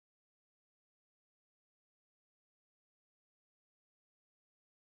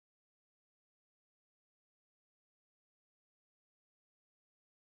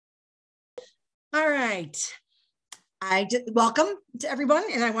All right. Welcome to everyone.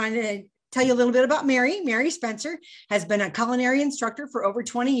 And I wanted to tell you a little bit about Mary. Mary Spencer has been a culinary instructor for over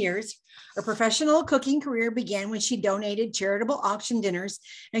 20 years. Her professional cooking career began when she donated charitable auction dinners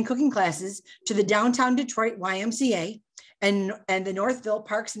and cooking classes to the downtown Detroit YMCA and the Northville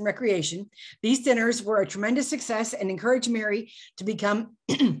Parks and Recreation. These dinners were a tremendous success and encouraged Mary to become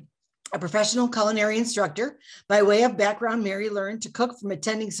a professional culinary instructor. By way of background, Mary learned to cook from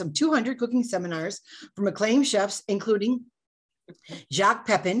attending some 200 cooking seminars from acclaimed chefs, including Jacques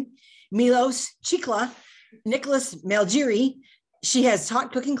Pepin, Milos Chikla, Nicholas Malgiri. She has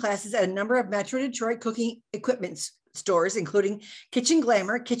taught cooking classes at a number of Metro Detroit cooking equipment stores, including Kitchen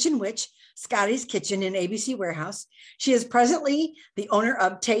Glamour, Kitchen Witch, Scotty's Kitchen, and ABC Warehouse. She is presently the owner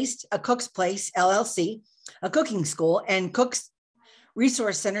of Taste, a Cook's Place, LLC, a cooking school, and Cook's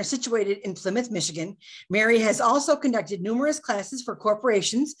Resource Center situated in Plymouth, Michigan. Mary has also conducted numerous classes for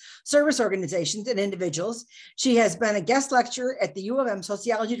corporations, service organizations, and individuals. She has been a guest lecturer at the U of M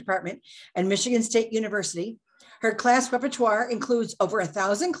Sociology Department and Michigan State University. Her class repertoire includes over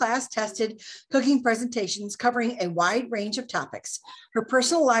 1,000 class-tested cooking presentations covering a wide range of topics. Her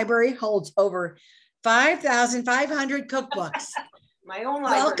personal library holds over 5,500 cookbooks. My own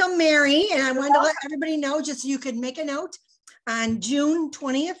library. Welcome, Mary. And I wanted to let everybody know, just so you could make a note, on June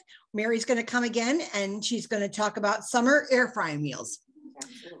 20th, Mary's going to come again, and she's going to talk about summer air frying meals.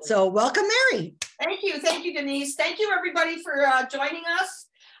 Absolutely. So welcome, Mary. Thank you, Denise. Thank you, everybody, for joining us.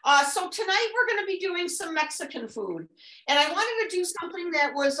 So tonight we're going to be doing some Mexican food, and I wanted to do something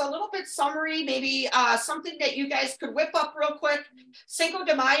that was a little bit summery, maybe something that you guys could whip up real quick. Cinco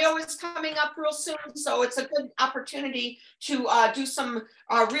de Mayo is coming up real soon, so it's a good opportunity to do some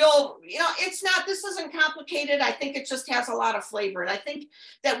real, this isn't complicated. I think it just has a lot of flavor, and I think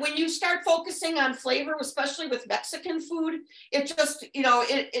that when you start focusing on flavor, especially with Mexican food, it just,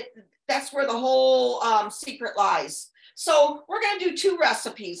 that's where the whole secret lies. So we're going to do two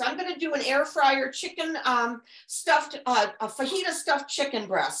recipes. I'm going to do an air fryer chicken a fajita stuffed chicken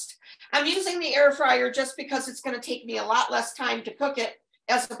breast. I'm using the air fryer just because it's going to take me a lot less time to cook it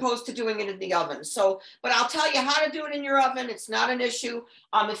as opposed to doing it in the oven. So, but I'll tell you how to do it in your oven. It's not an issue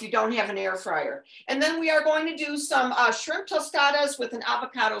if you don't have an air fryer. And then we are going to do some shrimp tostadas with an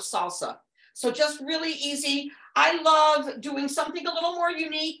avocado salsa. So just really easy. I love doing something a little more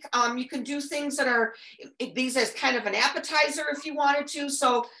unique. You can do things that are these as kind of an appetizer if you wanted to.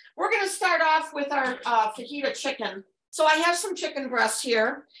 So we're going to start off with our fajita chicken. So I have some chicken breasts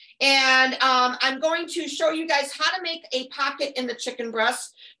here, and I'm going to show you guys how to make a pocket in the chicken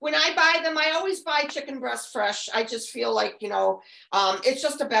breast. When I buy them, I always buy chicken breast fresh. I just feel like, it's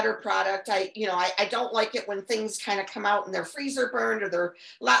just a better product. I don't like it when things kind of come out and they're freezer burned or they're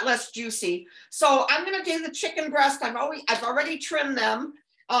a lot less juicy. So I'm going to do the chicken breast. I've already trimmed them.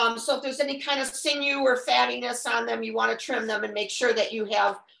 So if there's any kind of sinew or fattiness on them, you want to trim them and make sure that you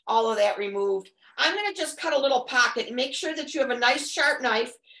have all of that removed. I'm going to just cut a little pocket and make sure that you have a nice sharp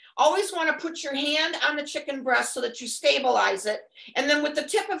knife. Always want to put your hand on the chicken breast so that you stabilize it. And then with the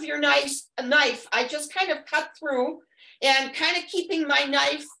tip of your knife, I just kind of cut through and kind of keeping my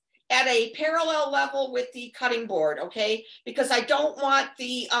knife at a parallel level with the cutting board, okay? Because I don't want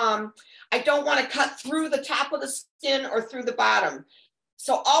to cut through the top of the skin or through the bottom.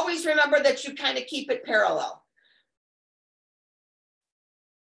 So always remember that you kind of keep it parallel.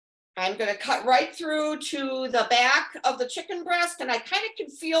 I'm going to cut right through to the back of the chicken breast, and I kind of can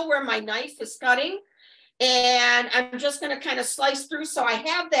feel where my knife is cutting. And I'm just going to kind of slice through so I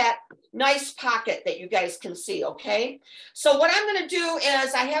have that nice pocket that you guys can see, okay? So what I'm going to do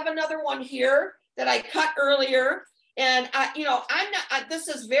is I have another one here that I cut earlier. And, this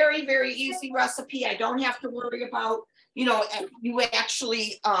is very, very easy recipe. I don't have to worry about, you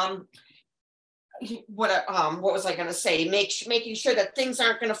actually, what was I going to say? Making sure that things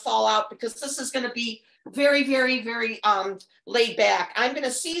aren't going to fall out, because this is going to be very, very, very laid back. I'm going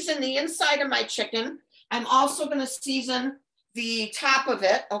to season the inside of my chicken. I'm also going to season the top of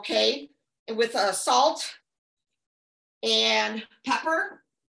it, okay, with salt and pepper.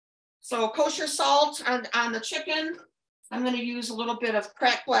 So kosher salt on the chicken. I'm going to use a little bit of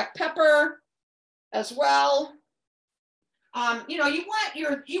cracked black pepper as well. You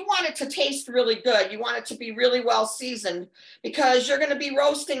want it to taste really good. You want it to be really well seasoned, because you're going to be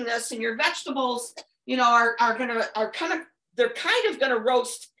roasting this, and your vegetables, are kind of going to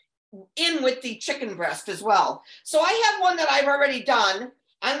roast in with the chicken breast as well. So I have one that I've already done.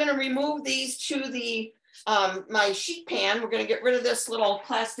 I'm going to remove these to the my sheet pan. We're going to get rid of this little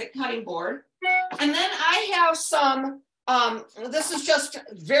plastic cutting board, and then I have some. This is just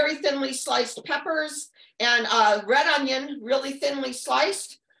very thinly sliced peppers and red onion, really thinly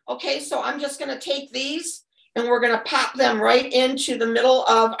sliced. Okay, so I'm just gonna take these and we're gonna pop them right into the middle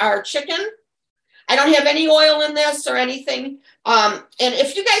of our chicken. I don't have any oil in this or anything. And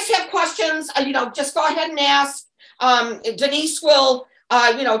if you guys have questions, just go ahead and ask. Denise will,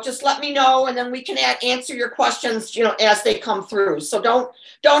 just let me know, and then we can answer your questions, as they come through. So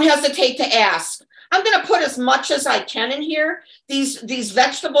don't hesitate to ask. I'm going to put as much as I can in here. These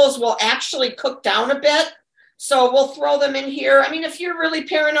vegetables will actually cook down a bit, so we'll throw them in here. I mean, if you're really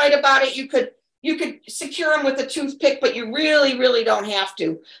paranoid about it, you could secure them with a toothpick, but you really, really don't have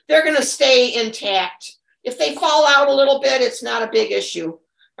to. They're going to stay intact. If they fall out a little bit, it's not a big issue.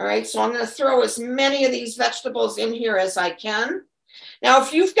 All right, so I'm going to throw as many of these vegetables in here as I can. Now,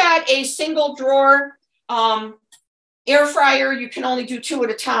 if you've got a single drawer air fryer, you can only do 2 at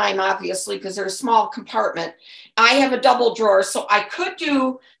a time, obviously, because they're a small compartment. I have a double drawer, so I could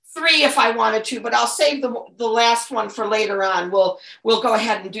do 3 if I wanted to, but I'll save the last one for later on. We'll go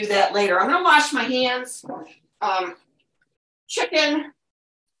ahead and do that later. I'm going to wash my hands. Chicken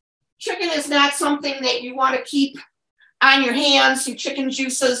is not something that you want to keep on your hands. Your chicken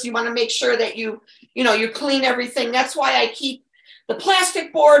juices, you want to make sure that you clean everything. That's why I keep the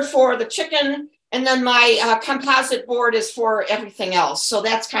plastic board for the chicken, and then my composite board is for everything else. So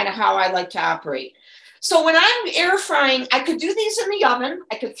that's kind of how I like to operate. So when I'm air frying, I could do these in the oven.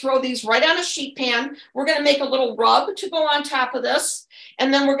 I could throw these right on a sheet pan. We're going to make a little rub to go on top of this.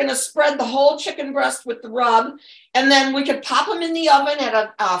 And then we're going to spread the whole chicken breast with the rub. And then we could pop them in the oven at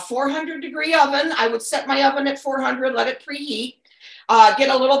a 400-degree oven. I would set my oven at 400, let it preheat. Get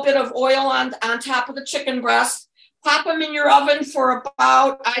a little bit of oil on top of the chicken breast. Pop them in your oven for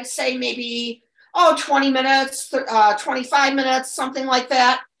about, I'd say maybe, 20 minutes, 25 minutes, something like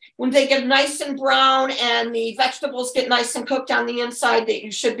that. When they get nice and brown and the vegetables get nice and cooked on the inside, that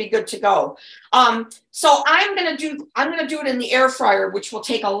you should be good to go. So I'm gonna do it in the air fryer, which will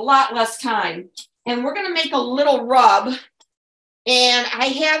take a lot less time. And we're gonna make a little rub. And I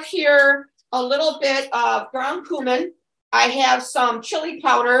have here a little bit of ground cumin. I have some chili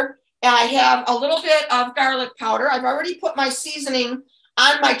powder, and I have a little bit of garlic powder. I've already put my seasoning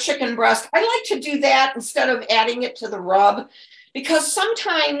on my chicken breast. I like to do that instead of adding it to the rub, because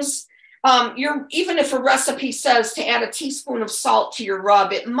sometimes even if a recipe says to add a teaspoon of salt to your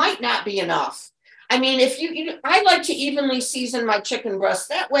rub, it might not be enough. I mean, I like to evenly season my chicken breast.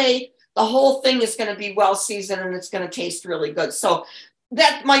 That way, the whole thing is going to be well seasoned and it's going to taste really good. So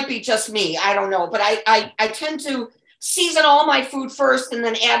that might be just me. I don't know, but I tend to season all my food first and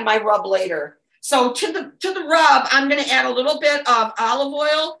then add my rub later. So to the rub, I'm going to add a little bit of olive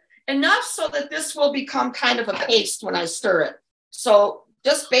oil, enough so that this will become kind of a paste when I stir it. So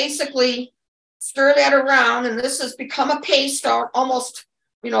just basically stir that around, and this has become a paste almost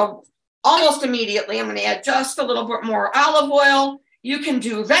immediately. I'm going to add just a little bit more olive oil. You can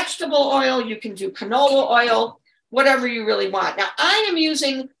do vegetable oil, you can do canola oil, whatever you really want. Now I am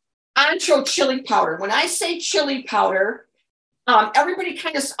using ancho chili powder. When I say chili powder, everybody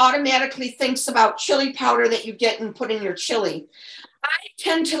kind of automatically thinks about chili powder that you get and put in your chili. I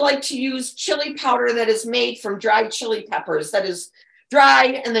tend to like to use chili powder that is made from dried chili peppers, that is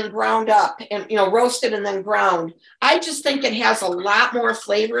dried and then ground up and, roasted and then ground. I just think it has a lot more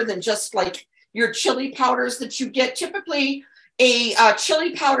flavor than just like your chili powders that you get. Typically, a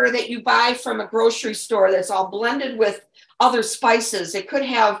chili powder that you buy from a grocery store that's all blended with other spices. It could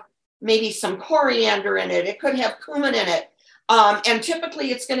have maybe some coriander in it. It could have cumin in it. And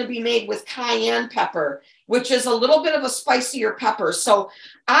typically it's going to be made with cayenne pepper, which is a little bit of a spicier pepper. So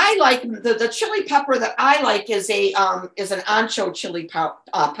I like the chili pepper that I like is an ancho chili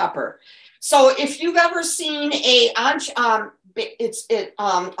pepper. So if you've ever seen a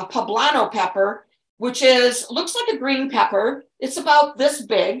poblano pepper, which looks like a green pepper, it's about this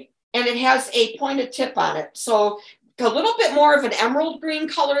big and it has a pointed tip on it. So a little bit more of an emerald green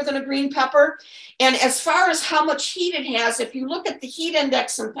color than a green pepper. And as far as how much heat it has, if you look at the heat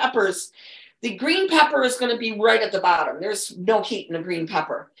index in peppers, the green pepper is going to be right at the bottom. There's no heat in a green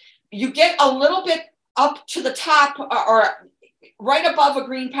pepper. You get a little bit up to the top or right above a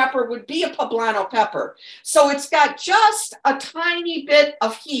green pepper would be a poblano pepper. So it's got just a tiny bit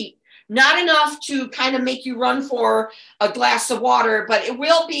of heat, not enough to kind of make you run for a glass of water, but it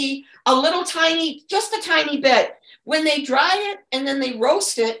will be a little tiny, just a tiny bit. When they dry it and then they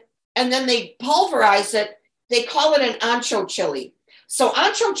roast it and then they pulverize it, they call it an ancho chili. So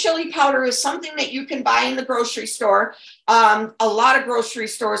ancho chili powder is something that you can buy in the grocery store. A lot of grocery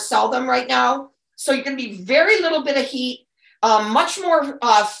stores sell them right now. So you're going to be very little bit of heat, much more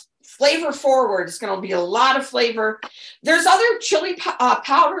flavor forward. It's going to be a lot of flavor. There's other chili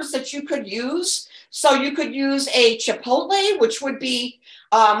powders that you could use. So you could use a chipotle, which would be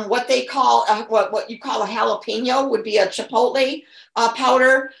what they call, what you call a jalapeno would be a chipotle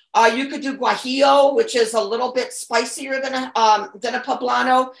powder. You could do guajillo, which is a little bit spicier than a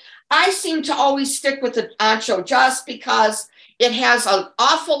poblano. I seem to always stick with the ancho just because it has an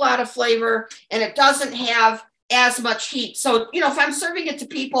awful lot of flavor and it doesn't have as much heat. So, you know, if I'm serving it to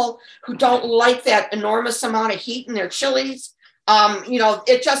people who don't like that enormous amount of heat in their chilies, you know,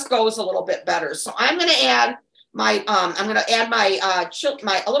 it just goes a little bit better. So I'm going to add my,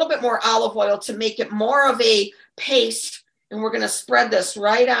 a little bit more olive oil to make it more of a paste. And we're going to spread this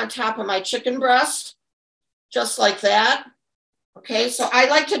right on top of my chicken breast, just like that. Okay, so I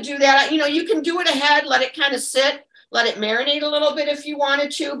like to do that. You know, you can do it ahead, let it kind of sit, let it marinate a little bit if you wanted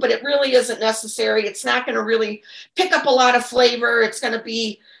to, but it really isn't necessary. It's not going to really pick up a lot of flavor. It's going to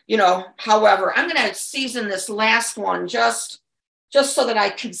be, you know, however, I'm going to season this last one just so that I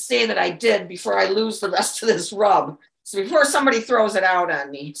can say that I did before I lose the rest of this rub. So before somebody throws it out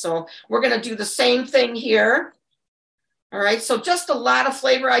on me. So we're going to do the same thing here. All right, so just a lot of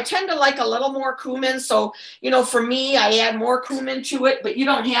flavor. I tend to like a little more cumin. So, you know, for me, I add more cumin to it, but you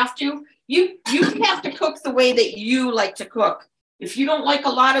don't have to. You have to cook the way that you like to cook. If you don't like a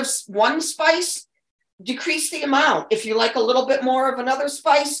lot of one spice, decrease the amount. If you like a little bit more of another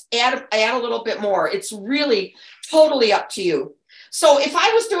spice, add a little bit more. It's really totally up to you. So if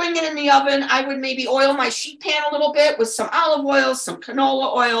I was doing it in the oven, I would maybe oil my sheet pan a little bit with some olive oil, some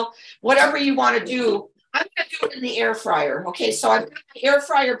canola oil, whatever you want to do. I'm going to do it in the air fryer. Okay, so I've got the air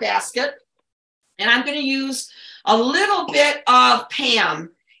fryer basket, and I'm going to use a little bit of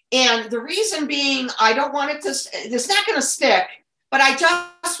Pam. And the reason being, I don't want it to, it's not going to stick, but I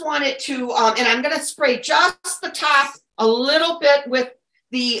just want it to, and I'm going to spray just the top a little bit with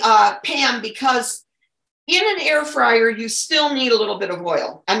the Pam, because in an air fryer, you still need a little bit of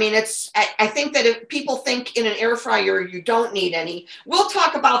oil. I mean, I think that if people think in an air fryer, you don't need any. We'll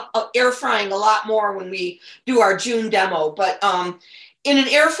talk about air frying a lot more when we do our June demo, but in an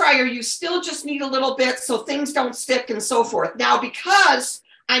air fryer, you still just need a little bit so things don't stick and so forth. Now, because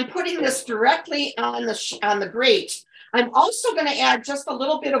I'm putting this directly on the grate, I'm also going to add just a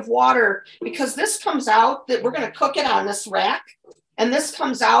little bit of water, because this comes out, that we're going to cook it on this rack. And this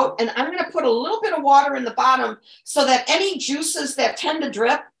comes out, and I'm going to put a little bit of water in the bottom so that any juices that tend to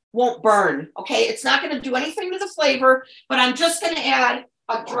drip won't burn. Okay, it's not going to do anything to the flavor, but I'm just going to add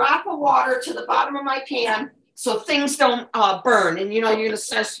a drop of water to the bottom of my pan so things don't burn. And you know, you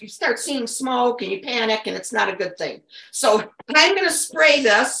start seeing smoke and you panic, and it's not a good thing. So I'm going to spray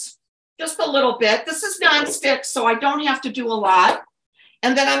this just a little bit. This is nonstick, so I don't have to do a lot.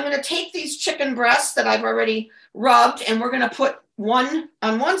 And then I'm going to take these chicken breasts that I've already rubbed, and we're going to put one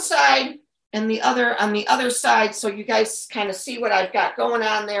on one side and the other on the other side, so you guys kind of see what I've got going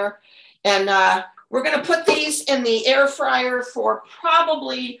on there. And we're going to put these in the air fryer for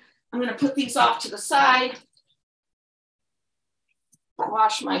probably, I'm going to put these off to the side,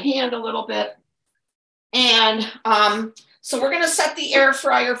 wash my hand a little bit. And so we're going to set the air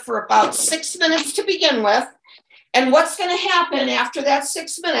fryer for about 6 minutes to begin with. And what's going to happen after that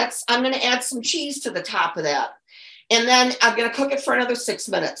 6 minutes, I'm going to add some cheese to the top of that. And then I'm going to cook it for another 6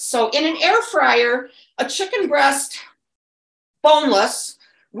 minutes. So in an air fryer, a chicken breast, boneless,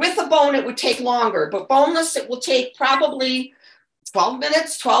 with a bone, it would take longer. But boneless, it will take probably 12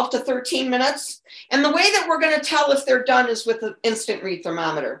 minutes, 12 to 13 minutes. And the way that we're going to tell if they're done is with an instant read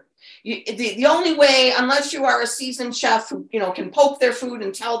thermometer. The only way, unless you are a seasoned chef who, you know, can poke their food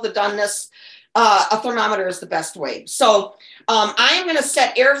and tell the doneness, a thermometer is the best way. So I am going to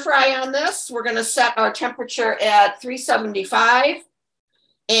set air fry on this. We're going to set our temperature at 375.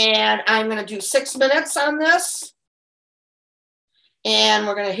 And I'm going to do 6 minutes on this. And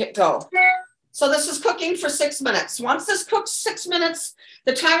we're going to hit go. So this is cooking for 6 minutes. Once this cooks 6 minutes,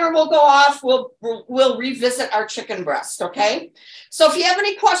 the timer will go off. We'll revisit our chicken breast, okay? So if you have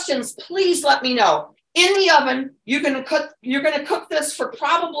any questions, please let me know. In the oven, you're going to cook this for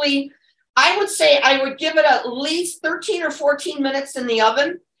probably, I would say I would give it at least 13 or 14 minutes in the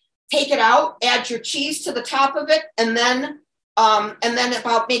oven. Take it out, add your cheese to the top of it, and then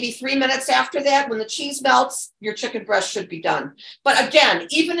about maybe 3 minutes after that, when the cheese melts, your chicken breast should be done. But again,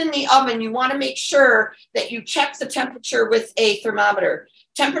 even in the oven, you want to make sure that you check the temperature with a thermometer.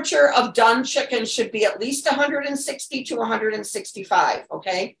 Temperature of done chicken should be at least 160 to 165,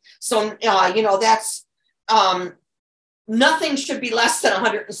 okay? So, you know, that's, nothing should be less than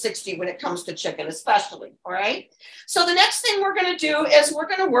 160 when it comes to chicken, especially, all right? So the next thing we're going to do is we're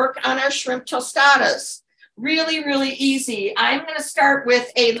going to work on our shrimp tostadas. Really, really easy. I'm going to start with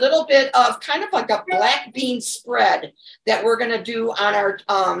a little bit of kind of like a black bean spread that we're going to do on our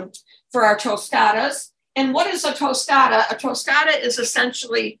for our tostadas. And what is a tostada? A tostada is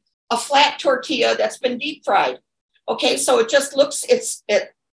essentially a flat tortilla that's been deep fried. Okay, so it just looks,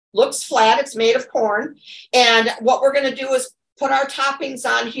 it looks flat. It's made of corn. And what we're going to do is put our toppings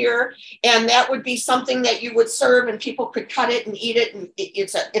on here, and that would be something that you would serve and people could cut it and eat it. And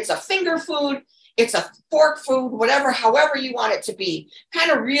it's a finger food. It's a fork food, whatever, however you want it to be. Kind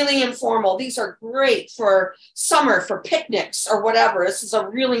of really informal. These are great for summer, for picnics or whatever. This is a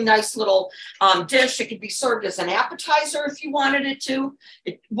really nice little dish. It could be served as an appetizer if you wanted it to.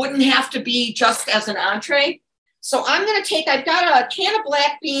 It wouldn't have to be just as an entree. So I'm going to take, I've got a can of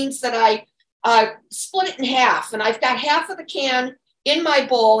black beans that I split it in half, and I've got half of the can in my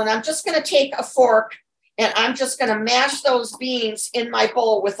bowl, and I'm just going to take a fork and I'm just going to mash those beans in my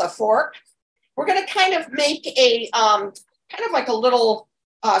bowl with a fork. We're going to kind of make a kind of like a little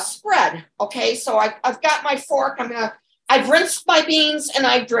spread. Okay, so I've got my fork. I've rinsed my beans and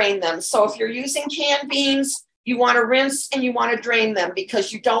I've drained them. So if you're using canned beans, you want to rinse and you want to drain them,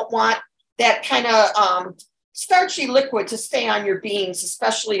 because you don't want that kind of starchy liquid to stay on your beans,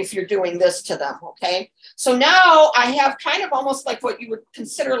 especially if you're doing this to them. Okay, so now I have kind of almost like what you would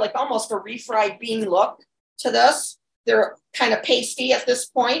consider like almost a refried bean look to this. They're kind of pasty at this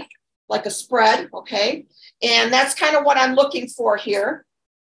point, like a spread. Okay, and that's kind of what I'm looking for here.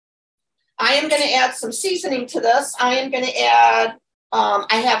 I am going to add some seasoning to this. I am going to add,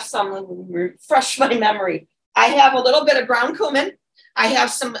 I have some, let me refresh my memory. I have a little bit of ground cumin. I have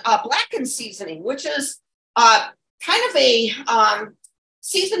some blackened seasoning, which is kind of a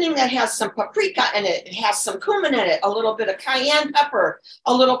seasoning that has some paprika in it. It has some cumin in it, a little bit of cayenne pepper,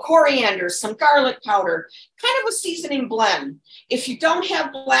 a little coriander, some garlic powder, kind of a seasoning blend. If you don't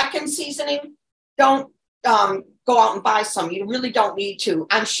have blackened seasoning, don't go out and buy some. You really don't need to.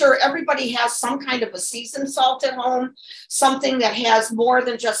 I'm sure everybody has some kind of a seasoned salt at home, something that has more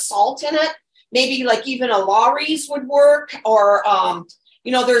than just salt in it. Maybe like even a Lawry's would work, or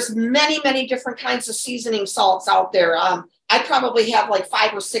you know, there's many, many different kinds of seasoning salts out there. I probably have like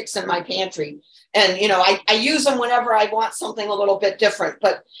 5 or 6 in my pantry. And, you know, I use them whenever I want something a little bit different.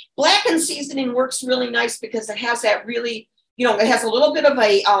 But blackened seasoning works really nice because it has that really, you know, it has a little bit of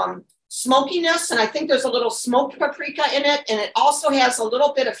a smokiness. And I think there's a little smoked paprika in it. And it also has a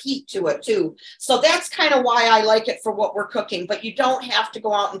little bit of heat to it, too. So that's kind of why I like it for what we're cooking. But you don't have to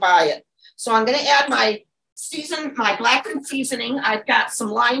go out and buy it. So I'm going to add my blackened seasoning. I've got some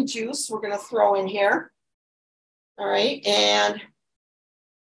lime juice we're going to throw in here. All right, and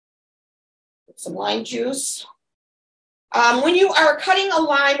some lime juice. When you are cutting a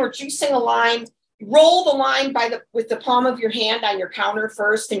lime or juicing a lime, roll the lime with the palm of your hand on your counter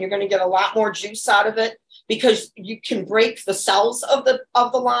first, and you're going to get a lot more juice out of it because you can break the cells of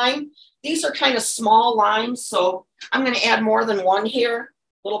the lime. These are kind of small limes, so I'm going to add more than one here,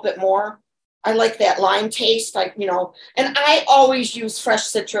 a little bit more. I like that lime taste, you know, and I always use fresh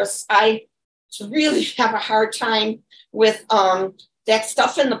citrus. I really have a hard time with that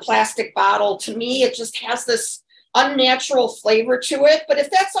stuff in the plastic bottle. To me, it just has this unnatural flavor to it. But if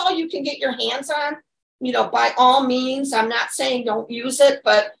that's all you can get your hands on, you know, by all means, I'm not saying don't use it,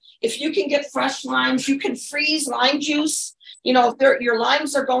 but if you can get fresh limes, you can freeze lime juice. You know, if your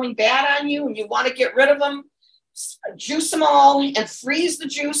limes are going bad on you and you want to get rid of them, juice them all and freeze the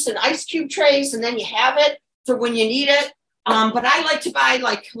juice in ice cube trays, and then you have it for when you need it. But I like to buy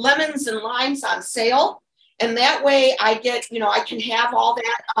like lemons and limes on sale. And that way I get, you know, I can have all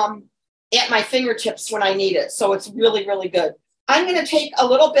that at my fingertips when I need it. So it's really, really good. I'm going to take a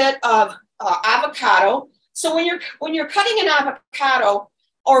little bit of avocado. So when you're cutting an avocado,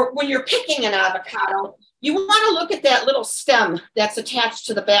 or when you're picking an avocado, you want to look at that little stem that's attached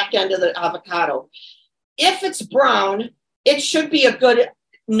to the back end of the avocado. If it's brown, it should be a good,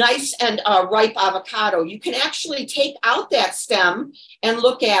 nice and ripe avocado. You can actually take out that stem and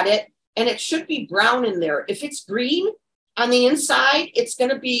look at it, and it should be brown in there. If it's green on the inside, it's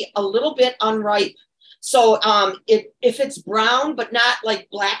going to be a little bit unripe. So if it's brown, but not like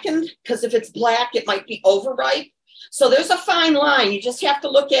blackened, because if it's black, it might be overripe. So there's a fine line. You just have to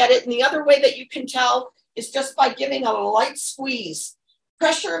look at it. And the other way that you can tell is just by giving a light squeeze.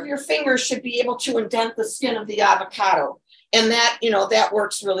 Pressure of your fingers should be able to indent the skin of the avocado. And that, you know, that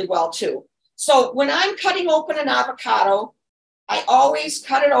works really well too. So when I'm cutting open an avocado, I always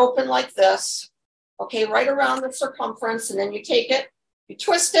cut it open like this, okay, right around the circumference, and then you take it, you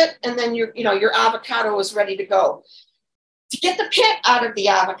twist it, and then your avocado is ready to go. To get the pit out of the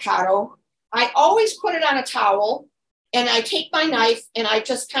avocado, I always put it on a towel, and I take my knife and I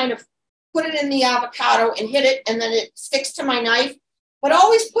just kind of put it in the avocado and hit it, and then it sticks to my knife, but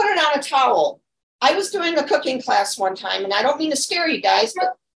always put it on a towel. I was doing a cooking class one time, and I don't mean to scare you guys,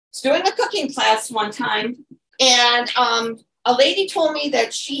 but was doing a cooking class one time, and a lady told me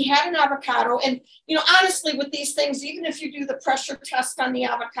that she had an avocado. And, you know, honestly, with these things, even if you do the pressure test on the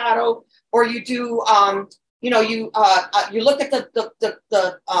avocado, or you do, you know, you look at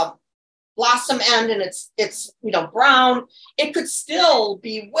the blossom end and it's you know, brown, it could still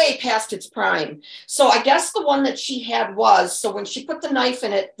be way past its prime. So I guess the one that she had was, so when she put the knife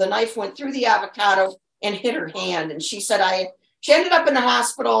in it, the knife went through the avocado and hit her hand. And she said she ended up in the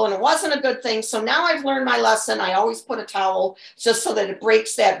hospital, and it wasn't a good thing. So now I've learned my lesson. I always put a towel just so that it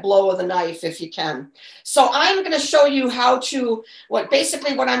breaks that blow of the knife if you can. So I'm going to show you how to,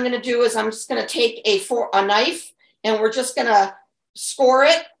 basically what I'm going to do is I'm just going to take a knife, and we're just going to score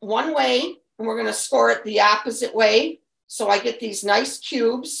it one way, and we're going to score it the opposite way. So I get these nice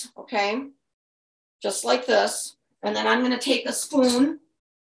cubes, okay, just like this. And then I'm going to take a spoon,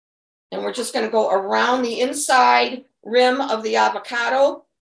 and we're just going to go around the inside rim of the avocado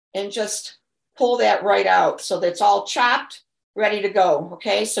and just pull that right out so that's all chopped, ready to go.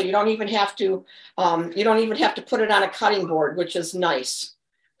 Okay, so you don't even have to put it on a cutting board, which is nice,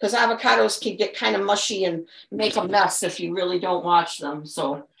 because avocados can get kind of mushy and make a mess if you really don't watch them.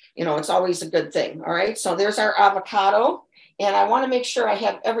 So, you know, it's always a good thing. All right, so there's our avocado, and I want to make sure I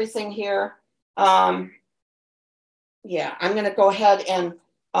have everything here. Yeah, I'm going to go ahead and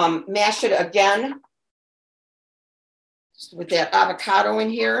mash it again with that avocado in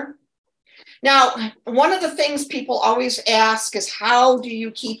here. Now, one of the things people always ask is, how do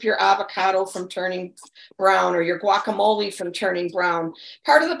you keep your avocado from turning brown, or your guacamole from turning brown?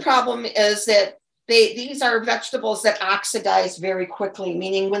 Part of the problem is that these are vegetables that oxidize very quickly,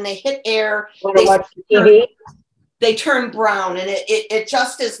 meaning when they hit air, they turn brown, and it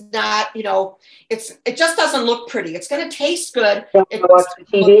just is not, you know, it just doesn't look pretty. It's going to taste good.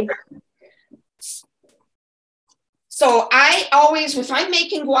 So I always, if I'm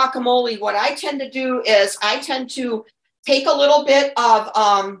making guacamole, what I tend to do is I tend to take a little bit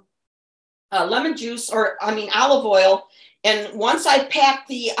of lemon juice, or olive oil. And once I pack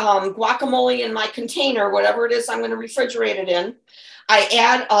the guacamole in my container, whatever it is I'm going to refrigerate it in, I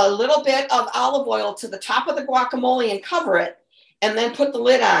add a little bit of olive oil to the top of the guacamole and cover it, and then put the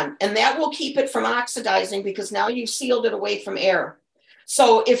lid on. And that will keep it from oxidizing, because now you've sealed it away from air.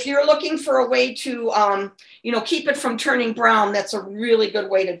 So if you're looking for a way to, you know, keep it from turning brown, that's a really good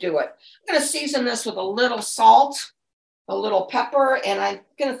way to do it. I'm going to season this with a little salt, a little pepper, and I'm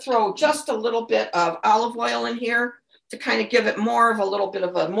going to throw just a little bit of olive oil in here to kind of give it more of a little bit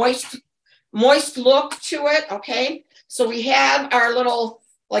of a moist look to it. Okay, so we have our little,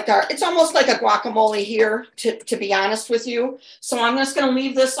 it's almost like a guacamole here, to be honest with you. So I'm just going to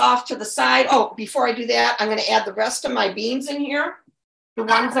leave this off to the side. Oh, before I do that, I'm going to add the rest of my beans in here, the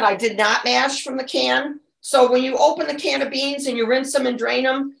ones that I did not mash from the can. So when you open the can of beans and you rinse them and drain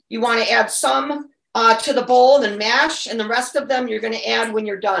them, you want to add some to the bowl and mash, and the rest of them you're going to add when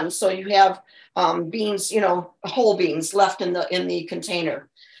you're done. So you have beans, you know, whole beans left in the container.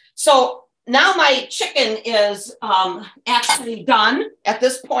 So now my chicken is actually done at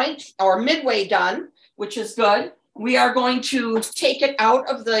this point, or midway done, which is good. We are going to take it out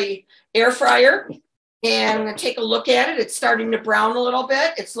of the air fryer, and I'm going to take a look at it. It's starting to brown a little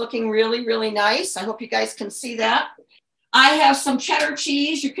bit. It's looking really, really nice. I hope you guys can see that. I have some cheddar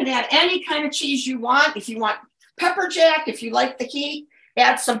cheese. You can add any kind of cheese you want. If you want pepper jack, if you like the heat,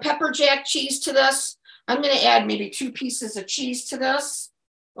 add some pepper jack cheese to this. I'm going to add maybe 2 pieces of cheese to this.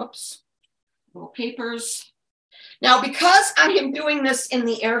 Whoops, little papers. Now, because I am doing this in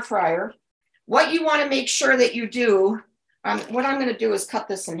the air fryer, what you want to make sure that you do, what I'm going to do is cut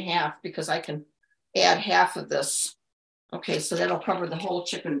this in half, because I can add half of this. Okay, so that'll cover the whole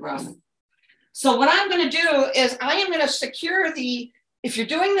chicken breast. So what I'm going to do is I am going to secure if you're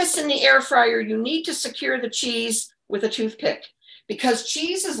doing this in the air fryer, you need to secure the cheese with a toothpick, because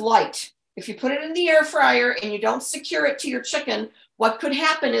cheese is light. If you put it in the air fryer and you don't secure it to your chicken, what could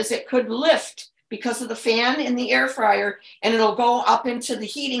happen is it could lift because of the fan in the air fryer, and it'll go up into the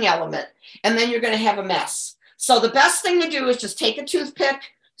heating element, and then you're going to have a mess. So the best thing to do is just take a toothpick,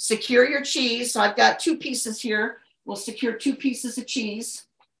 secure your cheese. So I've got 2 pieces here. We'll secure 2 pieces of cheese.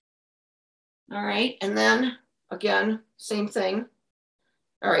 All right, and then again, same thing.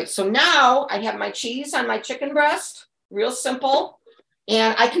 All right, so now I have my cheese on my chicken breast, real simple.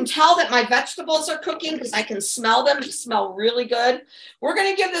 And I can tell that my vegetables are cooking because I can smell them. They smell really good. We're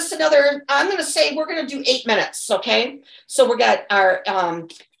going to give this another, I'm going to say we're going to do 8 minutes, okay? So we got our,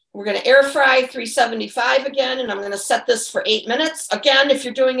 we're going to air fry 375 again, and I'm going to set this for 8 minutes. Again, if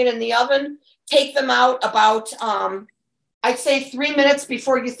you're doing it in the oven, take them out about, I'd say 3 minutes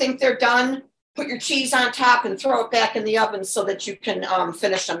before you think they're done. put your cheese on top and throw it back in the oven so that you can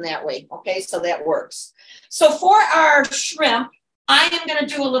finish them that way. Okay, so that works. So for our shrimp, I am going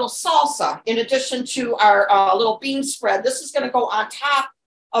to do a little salsa in addition to our little bean spread. This is going to go on top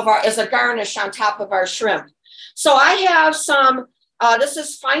of our, as a garnish on top of our shrimp. So I have some, this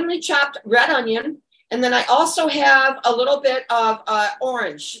is finely chopped red onion. And then I also have a little bit of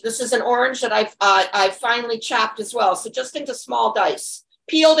orange. This is an orange that I've finely chopped as well. So just into small dice.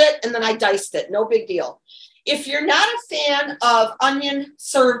 Peeled it and then I diced it. No big deal. If you're not a fan of onion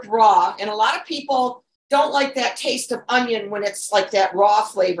served raw, and a lot of people don't like that taste of onion when it's like that raw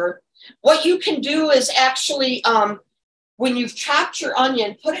flavor, what you can do is actually, when you've chopped your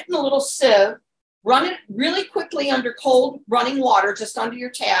onion, put it in a little sieve, run it really quickly under cold running water, just under your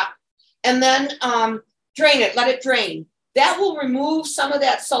tap, and then drain it, let it drain. That will remove some of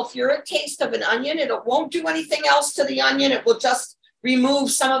that sulfuric taste of an onion. It won't do anything else to the onion. It will just remove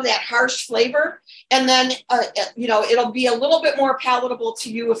some of that harsh flavor. And then, you know, it'll be a little bit more palatable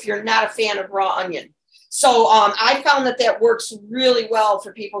to you if you're not a fan of raw onion. So I found that that works really well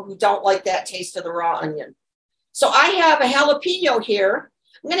for people who don't like that taste of the raw onion. So I have a jalapeno here.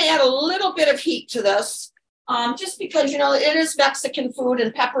 I'm going to add a little bit of heat to this, just because, you know, it is Mexican food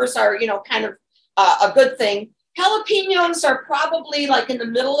and peppers are, you know, kind of a good thing. Jalapenos are probably like in the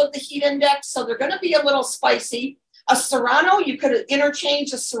middle of the heat index, so they're going to be a little spicy. A serrano, you could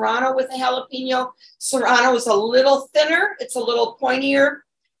interchange a serrano with a jalapeno. Serrano is a little thinner, it's a little pointier,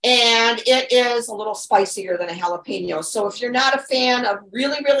 and it is a little spicier than a jalapeno. So if you're not a fan of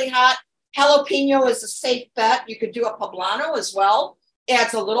really, really hot, jalapeno is a safe bet. You could do a poblano as well.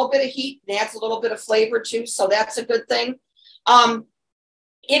 Adds a little bit of heat and adds a little bit of flavor too, so that's a good thing.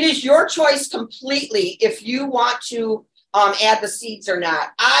 It is your choice completely if you want to add the seeds or not.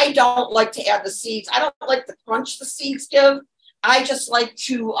 I don't like to add the seeds. I don't like the crunch the seeds give. I just like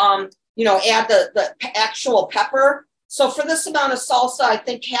to, you know, add the actual pepper. So for this amount of salsa, I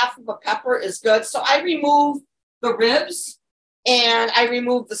think half of a pepper is good. So I remove the ribs and I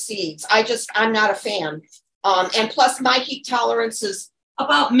remove the seeds. I'm not a fan. And plus my heat tolerance is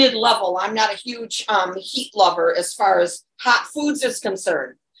about mid-level. I'm not a huge heat lover as far as hot foods is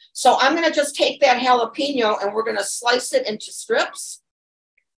concerned. So I'm going to just take that jalapeno and we're going to slice it into strips.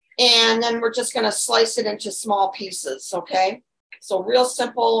 And then we're just going to slice it into small pieces, okay? So real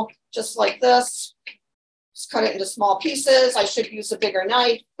simple, just like this. Just cut it into small pieces. I should use a bigger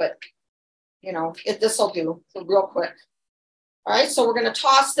knife, but, you know, this will do real quick. All right, so we're going to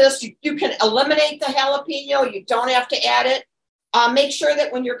toss this. You can eliminate the jalapeno. You don't have to add it. Make sure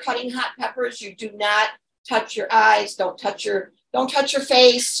that when you're cutting hot peppers, you do not touch your eyes. Don't touch your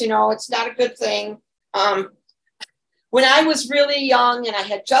face. You know, it's not a good thing. When I was really young and I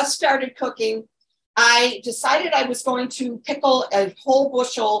had just started cooking, I decided I was going to pickle a whole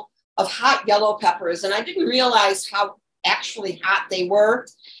bushel of hot yellow peppers. And I didn't realize how actually hot they were.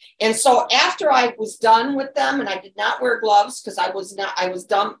 And so after I was done with them, and I did not wear gloves because I was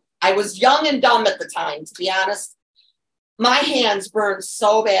young and dumb at the time, to be honest. My hands burned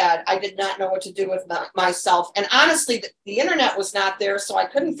so bad, I did not know what to do with myself. And honestly, the internet was not there, so I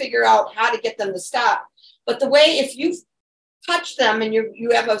couldn't figure out how to get them to stop. But the way, if you touch them and you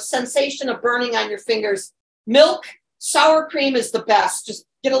have a sensation of burning on your fingers, milk, sour cream is the best. Just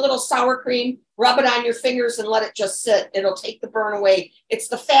get a little sour cream, rub it on your fingers and let it just sit. It'll take the burn away. It's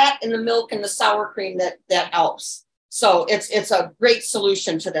the fat in the milk and the sour cream that helps. So it's a great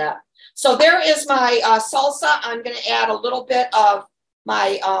solution to that. So there is my salsa. I'm going to add a little bit of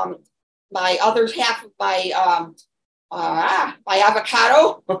my my other half of my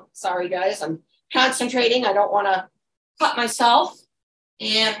avocado. Sorry, guys, I'm concentrating. I don't want to cut myself.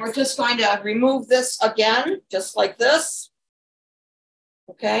 And we're just going to remove this again, just like this.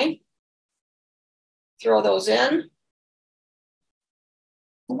 Okay. Throw those in.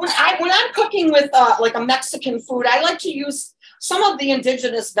 When I'm cooking with like a Mexican food, I like to use some of the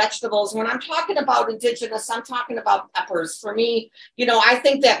indigenous vegetables. When I'm talking about indigenous, I'm talking about peppers. For me, you know, I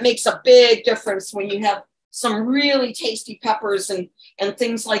think that makes a big difference when you have some really tasty peppers and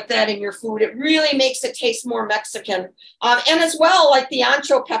things like that in your food. It really makes it taste more Mexican. And as well, like the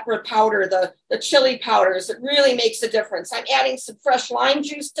ancho pepper powder, the chili powders, it really makes a difference. I'm adding some fresh lime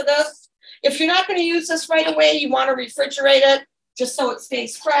juice to this. If you're not going to use this right away, you want to refrigerate it just so it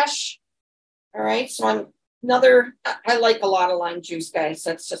stays fresh. All right, so I like a lot of lime juice, guys.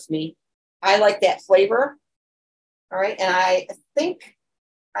 That's just me. I like that flavor. All right, and I think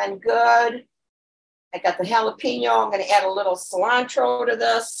I'm good. I got the jalapeno. I'm going to add a little cilantro to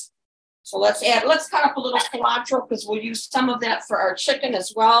this. So let's cut up a little cilantro because we'll use some of that for our chicken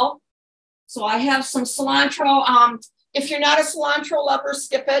as well. So I have some cilantro. If you're not a cilantro lover,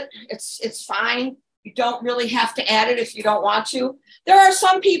 skip it. It's fine. You don't really have to add it if you don't want to. There are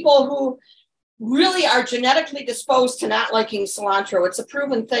some people who really are genetically disposed to not liking cilantro. It's a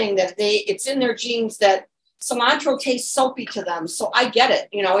proven thing that it's in their genes that cilantro tastes soapy to them. So I get it.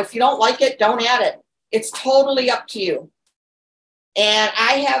 You know, if you don't like it, don't add it. It's totally up to you. And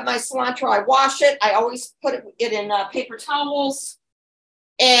I have my cilantro. I wash it. I always put it in paper towels.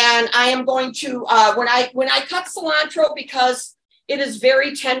 And I am going to, when I cut cilantro, because it is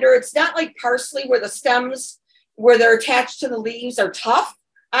very tender, it's not like parsley where the stems, where they're attached to the leaves, are tough.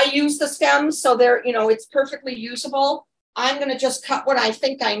 I use the stems, so they're, you know, it's perfectly usable. I'm going to just cut what I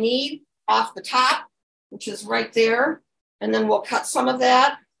think I need off the top, which is right there. And then we'll cut some of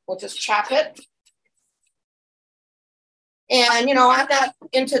that. We'll just chop it. And, you know, I'm not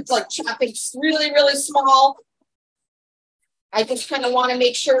into like chopping really, really small. I just kind of want to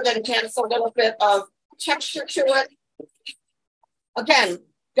make sure that it has a little bit of texture to it. Again,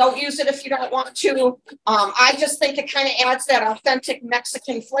 don't use it if you don't want to. I just think it kind of adds that authentic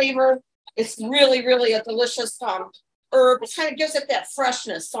Mexican flavor. It's really, really a delicious herb. It kind of gives it that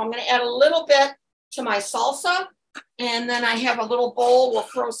freshness. So I'm going to add a little bit to my salsa. And then I have a little bowl. We'll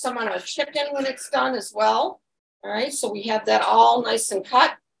throw some on our chicken when it's done as well. All right, so we have that all nice and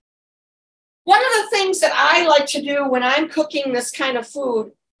cut. One of the things that I like to do when I'm cooking this kind of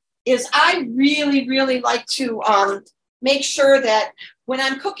food is I really, really like to make sure that when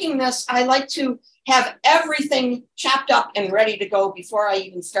I'm cooking this, I like to have everything chopped up and ready to go before I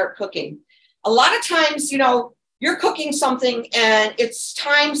even start cooking. A lot of times, you know, you're cooking something and it's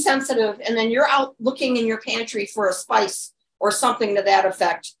time sensitive, and then you're out looking in your pantry for a spice or something to that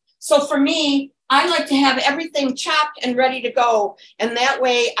effect. So for me, I like to have everything chopped and ready to go. And that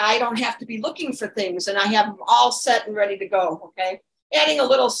way I don't have to be looking for things, and I have them all set and ready to go, okay? Adding a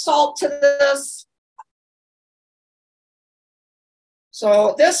little salt to this.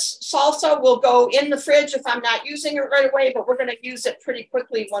 So this salsa will go in the fridge if I'm not using it right away, but we're going to use it pretty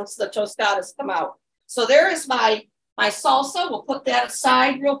quickly once the tostadas come out. So there is my salsa. We'll put that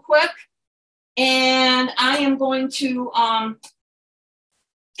aside real quick. And I am going to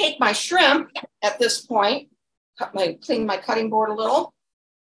take my shrimp at this point, clean my cutting board a little.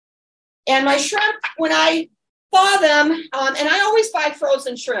 And my shrimp, when I thaw them, and I always buy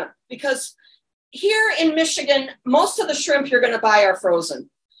frozen shrimp, because here in Michigan, most of the shrimp you're going to buy are frozen.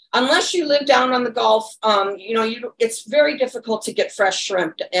 Unless you live down on the Gulf, you know, it's very difficult to get fresh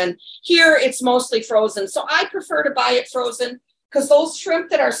shrimp. And here it's mostly frozen. So I prefer to buy it frozen, because those shrimp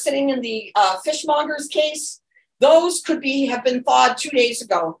that are sitting in the fishmonger's case, those could have been thawed 2 days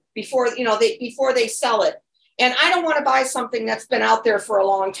ago before they sell it. And I don't want to buy something that's been out there for a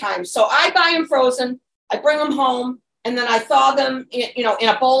long time. So I buy them frozen. I bring them home, and then I thaw them in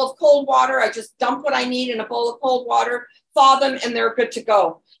a bowl of cold water. I just dump what I need in a bowl of cold water, thaw them, and they're good to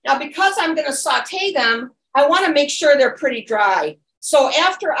go. Now, because I'm going to saute them, I want to make sure they're pretty dry. So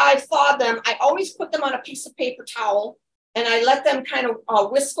after I've thawed them, I always put them on a piece of paper towel, and I let them kind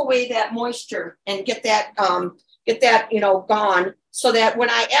of whisk away that moisture and get that gone, so that when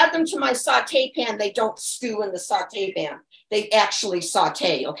I add them to my saute pan, they don't stew in the saute pan. They actually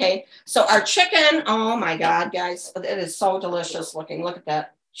saute, okay? So our chicken, oh my God, guys, it is so delicious looking. Look at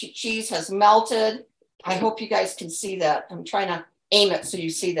that. Cheese has melted. I hope you guys can see that. I'm trying to aim it so you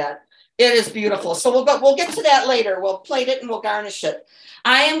see that. It is beautiful. So we'll get to that later. We'll plate it and we'll garnish it.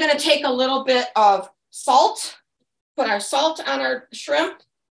 I am going to take a little bit of salt, put our salt on our shrimp.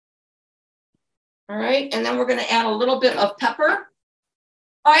 All right, and then we're going to add a little bit of pepper.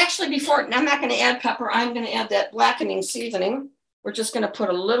 Oh, actually, I'm not going to add pepper. I'm going to add that blackening seasoning. We're just going to put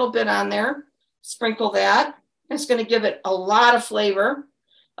a little bit on there, sprinkle that. It's going to give it a lot of flavor.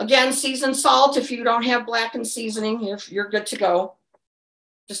 Again, seasoned salt. If you don't have blackened seasoning, you're good to go.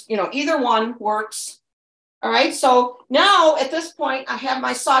 Just, either one works. All right, so now at this point, I have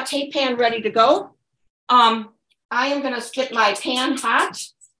my saute pan ready to go. I am going to get my pan hot.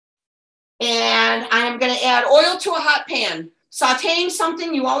 And I am going to add oil to a hot pan. Sauteing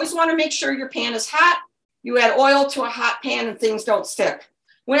something, you always want to make sure your pan is hot. You add oil to a hot pan and things don't stick.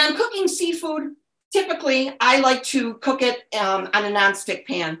 When I'm cooking seafood, typically I like to cook it on a nonstick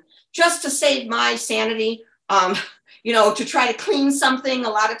pan, just to save my sanity. To try to clean something. A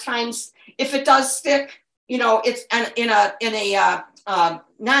lot of times, if it does stick, it's in a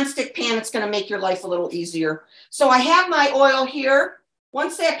nonstick pan, it's going to make your life a little easier. So I have my oil here.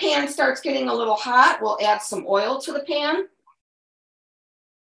 Once that pan starts getting a little hot, we'll add some oil to the pan.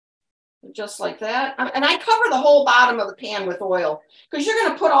 Just like that. And I cover the whole bottom of the pan with oil, because you're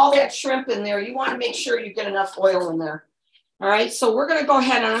going to put all that shrimp in there. You want to make sure you get enough oil in there. All right, so we're going to go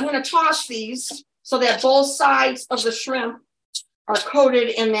ahead and I'm going to toss these. so that both sides of the shrimp are coated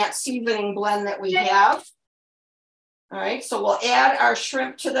in that seasoning blend that we have. All right, so we'll add our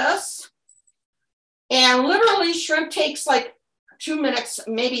shrimp to this. And literally shrimp takes like 2 minutes,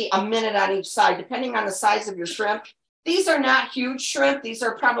 maybe a minute on each side, depending on the size of your shrimp. These are not huge shrimp. These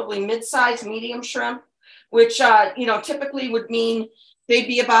are probably mid-sized, medium shrimp, which, you know, typically would mean they'd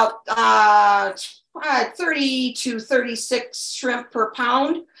be about 30 to 36 shrimp per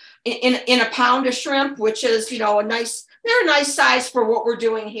pound in a pound of shrimp, which is, you know, they're a nice size for what we're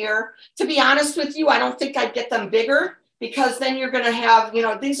doing here. To be honest with you, I don't think I'd get them bigger, because then you're going to have, you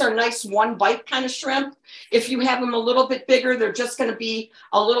know, these are nice one bite kind of shrimp. If you have them a little bit bigger, they're just going to be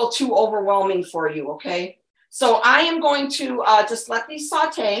a little too overwhelming for you. Okay. So I am going to just let these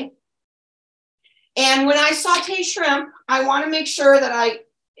saute. And when I saute shrimp, I want to make sure that I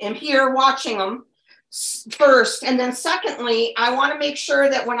am here watching them first. And then secondly, I want to make sure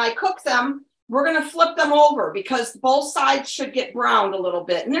that when I cook them, we're going to flip them over, because both sides should get browned a little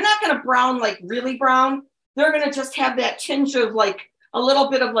bit. And they're not going to brown like really brown. They're going to just have that tinge of like a little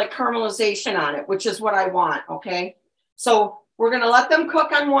bit of like caramelization on it, which is what I want. Okay. So we're going to let them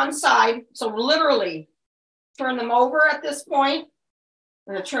cook on one side. So literally turn them over at this point.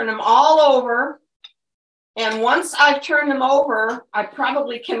 I'm going to turn them all over. And once I've turned them over, I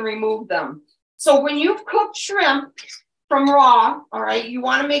probably can remove them. So when you've cooked shrimp from raw, all right, you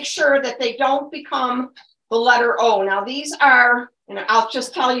want to make sure that they don't become the letter O. Now these are, and I'll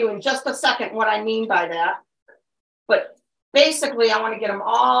just tell you in just a second what I mean by that. But basically, I want to get them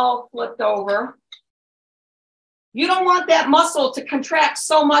all flipped over. You don't want that muscle to contract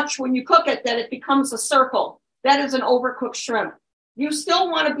so much when you cook it that it becomes a circle. That is an overcooked shrimp. You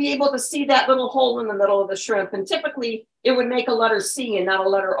still want to be able to see that little hole in the middle of the shrimp. And typically, it would make a letter C and not a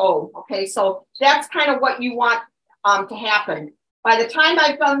letter O. Okay, so that's kind of what you want to happen. By the time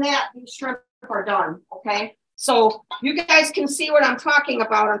I've done that, these shrimp are done. Okay. So you guys can see what I'm talking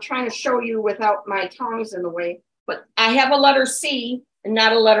about. I'm trying to show you without my tongs in the way, but I have a letter C and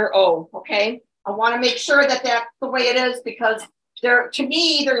not a letter O, okay? I want to make sure that that's the way it is, because to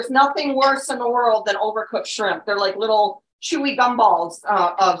me, there's nothing worse in the world than overcooked shrimp. They're like little chewy gumballs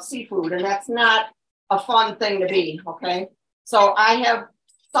of seafood, and that's not a fun thing to be, okay? So I have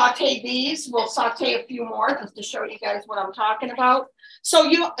sauteed these. We'll saute a few more just to show you guys what I'm talking about. So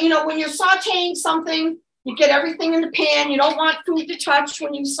you know, when you're sauteing something, you get everything in the pan. You don't want food to touch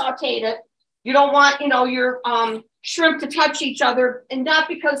when you sauteed it. You don't want, you know, your shrimp to touch each other, and not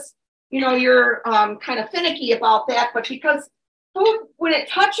because, you know, you're kind of finicky about that, but because food, when it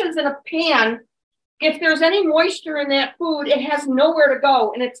touches in a pan, if there's any moisture in that food, it has nowhere to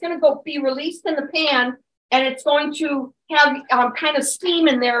go, and it's going to be released in the pan, and it's going to have kind of steam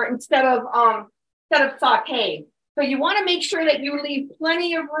in there instead of sauteed. So you want to make sure that you leave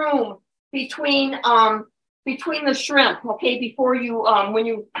plenty of room between the shrimp, okay, before you when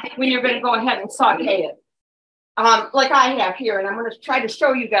you're going to go ahead and saute it, like I have here, and I'm going to try to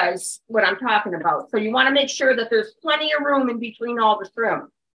show you guys what I'm talking about. So you want to make sure that there's plenty of room in between all the shrimp.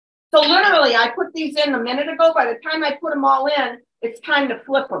 So literally, I put these in a minute ago. By the time I put them all in, it's time to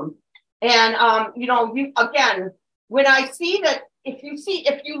flip them. And you know, again, when I see that, if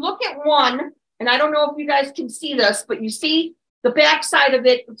you look at one, and I don't know if you guys can see this, but you see the back side of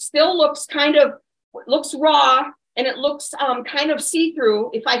it still looks looks raw, and it looks kind of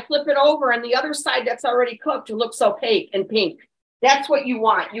see-through. If I flip it over on the other side that's already cooked, it looks opaque and pink. That's what you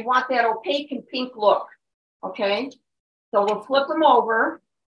want. You want that opaque and pink look, okay? So we'll flip them over.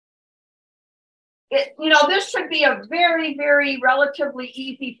 You know, this should be a very, very relatively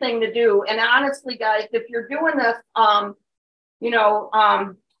easy thing to do. And honestly, guys, if you're doing this, you know,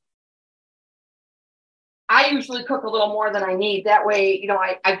 I usually cook a little more than I need. That way, you know,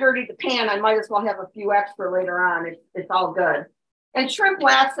 I dirtied the pan. I might as well have a few extra later on. It's all good. And shrimp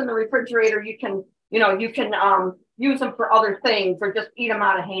lasts in the refrigerator. You can use them for other things, or just eat them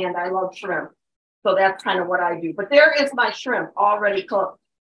out of hand. I love shrimp. So that's kind of what I do. But there is my shrimp already cooked,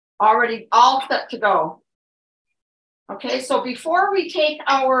 already all set to go. Okay, so before we take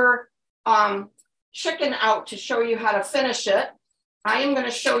our chicken out to show you how to finish it, I am going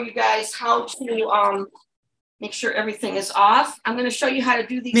to show you guys how to make sure everything is off. I'm going to show you how to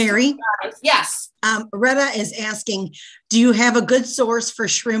do these. Mary? Yes. Retta is asking, do you have a good source for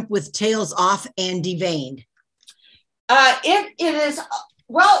shrimp with tails off and deveined? It is,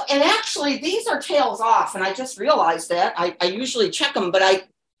 well, and actually these are tails off, and I just realized that. I usually check them, but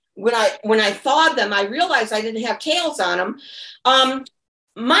when I thawed them, I realized I didn't have tails on them.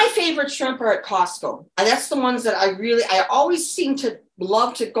 My favorite shrimp are at Costco. That's the ones that I always seem to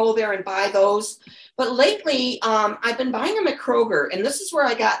love to go there and buy those. But lately, I've been buying them at Kroger, and this is where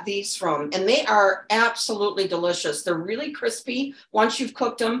I got these from. And they are absolutely delicious. They're really crispy once you've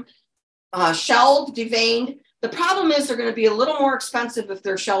cooked them, shelled, deveined. The problem is they're going to be a little more expensive if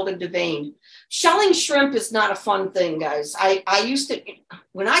they're shelled and deveined. Shelling shrimp is not a fun thing, guys. I used to,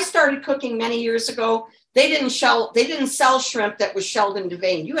 when I started cooking many years ago, they didn't sell shrimp that was shelled and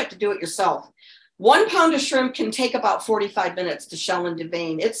deveined. You had to do it yourself. 1 pound of shrimp can take about 45 minutes to shell and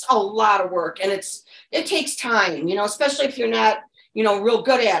devein. It's a lot of work, and it takes time, you know, especially if you're not, you know, real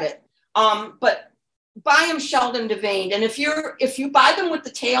good at it. But buy them shelled and deveined. And if you buy them with the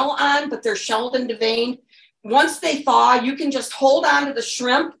tail on, but they're shelled and deveined, once they thaw, you can just hold on to the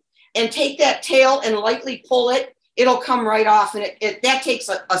shrimp and take that tail and lightly pull it. It'll come right off, and that takes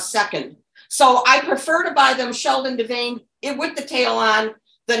a second. So I prefer to buy them shelled and deveined with the tail on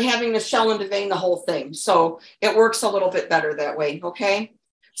than having to shell and devein the whole thing. So it works a little bit better that way, okay?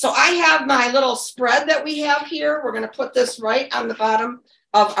 So I have my little spread that we have here. We're going to put this right on the bottom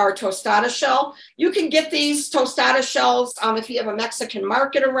of our tostada shell. You can get these tostada shells if you have a Mexican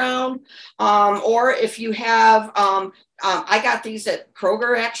market around, or if you have, I got these at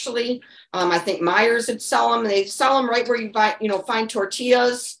Kroger actually. I think Myers would sell them. They sell them right where you buy, you know, find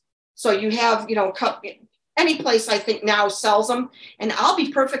tortillas. So you have, you know, any place I think now sells them. And I'll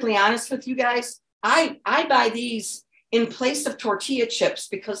be perfectly honest with you guys. I buy these in place of tortilla chips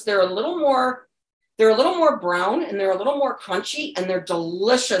because they're a little more brown, and they're a little more crunchy, and they're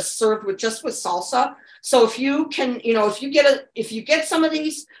delicious served with salsa. So if you can, you know, if you get some of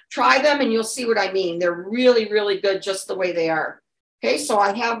these, try them and you'll see what I mean. They're really, really good just the way they are. Okay, so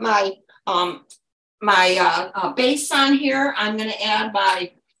I have my base on here. I'm going to add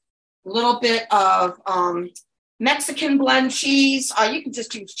my little bit of Mexican blend cheese. You can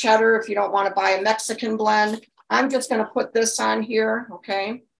just use cheddar if you don't want to buy a Mexican blend. I'm just going to put this on here,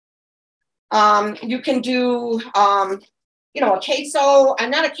 okay? You can do, you know, a queso,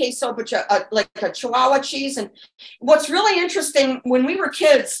 not a queso, but like a Chihuahua cheese. And what's really interesting, when we were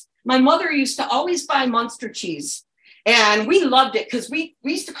kids, my mother used to always buy Munster cheese. And we loved it because we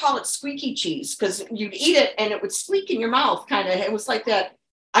used to call it squeaky cheese because you'd eat it and it would squeak in your mouth, kind of. It was like that.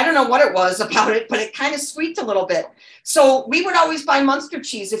 I don't know what it was about it, but it kind of squeaked a little bit. So we would always buy Munster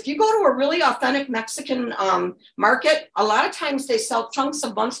cheese. If you go to a really authentic Mexican market, a lot of times they sell chunks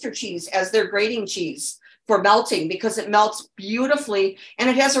of Munster cheese as their grating cheese for melting because it melts beautifully and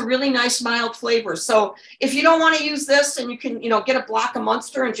it has a really nice mild flavor. So if you don't want to use this and you can, you know, get a block of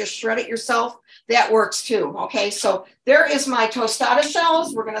Munster and just shred it yourself, that works too. Okay, so there is my tostada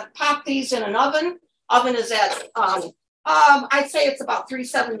shells. We're going to pop these in an oven. Oven is at I'd say it's about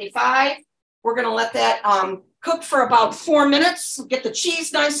 375. We're going to let that cook for about 4 minutes, get the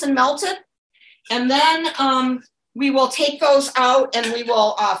cheese nice and melted. And then we will take those out and we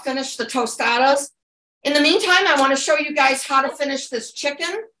will finish the tostadas. In the meantime, I want to show you guys how to finish this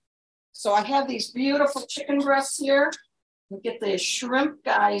chicken. So I have these beautiful chicken breasts here. We'll get the shrimp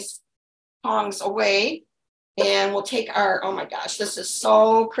guys tongs away. And we'll take our, oh my gosh, this is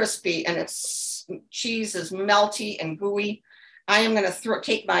so crispy and cheese is melty and gooey. I am going to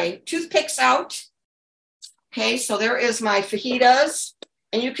take my toothpicks out. Okay, so there is my fajitas.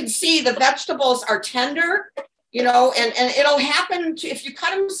 And you can see the vegetables are tender, you know, and it'll happen if you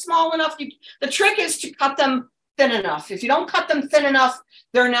cut them small enough. The trick is to cut them thin enough. If you don't cut them thin enough,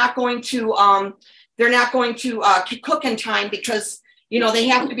 they're not going to cook in time because, you know, they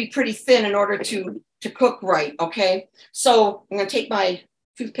have to be pretty thin in order to cook right. Okay, so I'm going to take my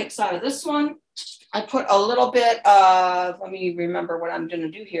toothpicks out of this one. I put a little bit of, let me remember what I'm going to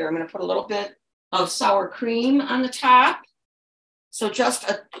do here. I'm going to put a little bit of sour cream on the top. So just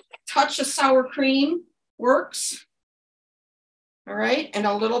a touch of sour cream works. All right, and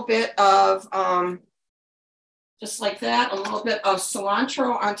a little bit of, just like that, a little bit of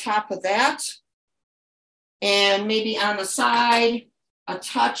cilantro on top of that. And maybe on the side, a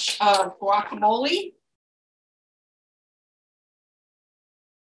touch of guacamole.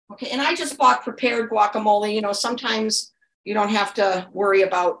 Okay, and I just bought prepared guacamole. You know, sometimes you don't have to worry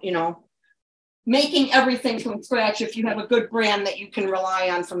about, you know, making everything from scratch if you have a good brand that you can rely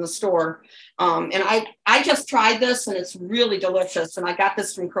on from the store. And I just tried this and it's really delicious. And I got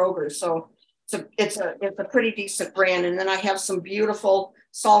this from Kroger. So it's a pretty decent brand. And then I have some beautiful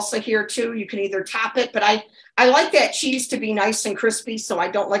salsa here too. You can either top it, but I like that cheese to be nice and crispy. So I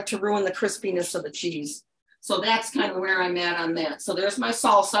don't like to ruin the crispiness of the cheese. So that's kind of where I'm at on that. So there's my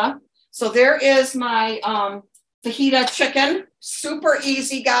salsa. So there is my fajita chicken. Super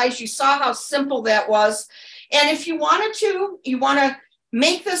easy, guys. You saw how simple that was. And if you wanted to, you want to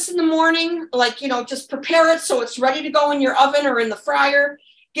make this in the morning, like, you know, just prepare it so it's ready to go in your oven or in the fryer.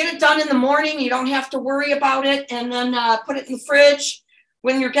 get it done in the morning. You don't have to worry about it. And then put it in the fridge.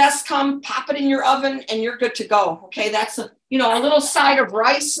 When your guests come, pop it in your oven and you're good to go. Okay, that's a little side of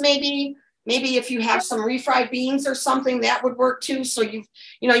rice maybe. Maybe if you have some refried beans or something, that would work too. So you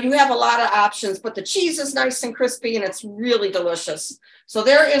have a lot of options, but the cheese is nice and crispy and it's really delicious. So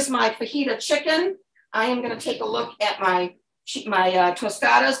there is my fajita chicken. I am going to take a look at my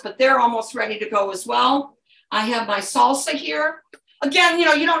tostadas, but they're almost ready to go as well. I have my salsa here. Again,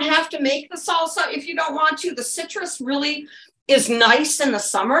 you don't have to make the salsa if you don't want to. The citrus really is nice in the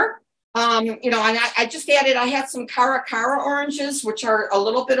summer. And I just added, I had some cara oranges, which are a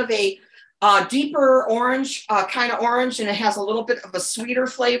little bit of a deeper orange, kind of orange, and it has a little bit of a sweeter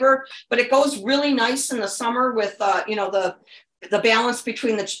flavor, but it goes really nice in the summer with, the balance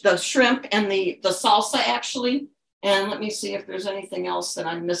between the shrimp and the salsa actually. And let me see if there's anything else that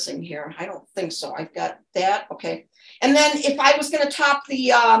I'm missing here. I don't think so. I've got that. Okay. And then if I was going to top the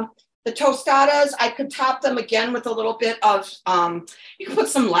tostadas, I could top them again with a little bit of, you can put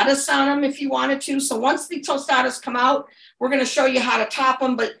some lettuce on them if you wanted to. So once the tostadas come out, we're going to show you how to top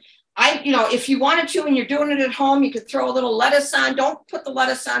them. But if you wanted to and you're doing it at home, you could throw a little lettuce on. Don't put the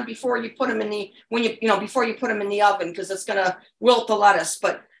lettuce on before you put them before you put them in the oven, because it's going to wilt the lettuce.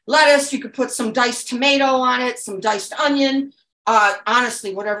 But lettuce, you could put some diced tomato on it, some diced onion,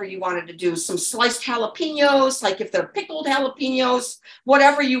 honestly, whatever you wanted to do, some sliced jalapenos, like if they're pickled jalapenos,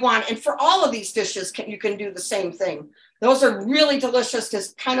 whatever you want. And for all of these dishes, you can do the same thing. Those are really delicious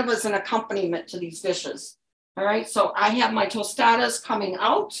as kind of as an accompaniment to these dishes. All right, so I have my tostadas coming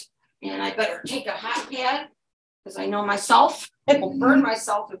out. And I better take a hot pad because I know myself. It will burn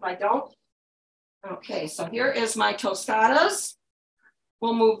myself if I don't. Okay, so here is my tostadas.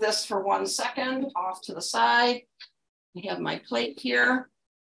 We'll move this for 1 second off to the side. I have my plate here.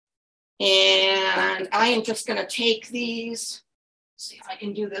 And I am just going to take these. See if I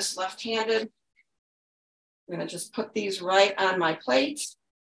can do this left-handed. I'm going to just put these right on my plate.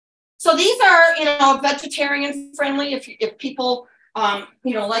 So these are, vegetarian friendly if people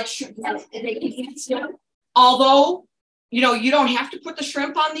like shrimp, they can eat shrimp. Although, you don't have to put the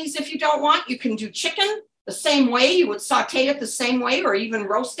shrimp on these if you don't want. You can do chicken the same way. You would saute it the same way, or even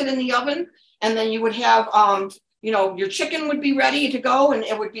roast it in the oven. And then you would have, your chicken would be ready to go and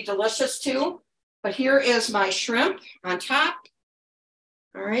it would be delicious too. But here is my shrimp on top.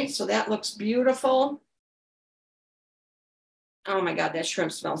 All right, so that looks beautiful. Oh my God, that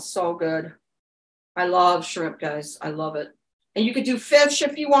shrimp smells so good. I love shrimp, guys. I love it. And you could do fish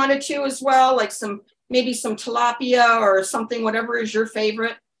if you wanted to as well, like maybe some tilapia or something, whatever is your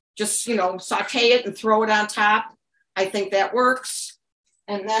favorite. Just, saute it and throw it on top. I think that works.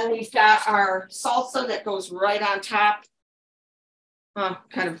 And then we've got our salsa that goes right on top.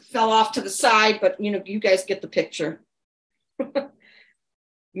 Kind of fell off to the side, but you guys get the picture.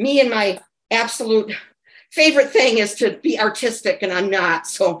 Me and my absolute favorite thing is to be artistic, and I'm not.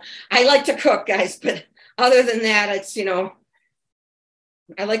 So I like to cook, guys, but other than that, it's,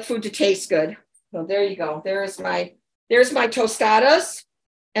 I like food to taste good. So there you go. There's my tostadas,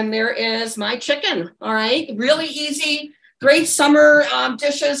 and there is my chicken. All right. Really easy, great summer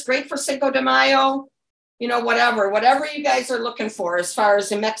dishes, great for Cinco de Mayo, whatever you guys are looking for as far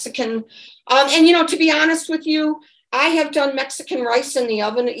as a Mexican. And, to be honest with you, I have done Mexican rice in the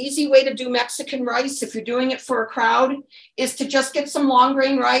oven. An easy way to do Mexican rice, if you're doing it for a crowd, is to just get some long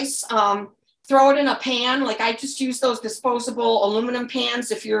grain rice, throw it in a pan. Like I just use those disposable aluminum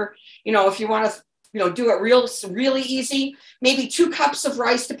pans. If you want to, do it really easy, maybe 2 cups of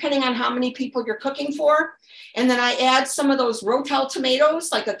rice, depending on how many people you're cooking for. And then I add some of those Rotel tomatoes,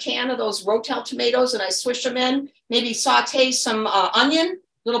 like a can of those Rotel tomatoes, and I swish them in, maybe saute some onion,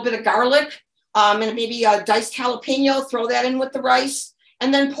 a little bit of garlic, and maybe a diced jalapeno, throw that in with the rice,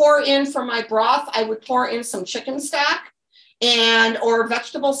 and then pour in for my broth. I would pour in some chicken stock or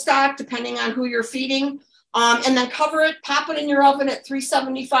vegetable stock, depending on who you're feeding, and then cover it, pop it in your oven at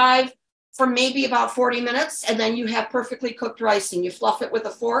 375 for maybe about 40 minutes, and then you have perfectly cooked rice, and you fluff it with a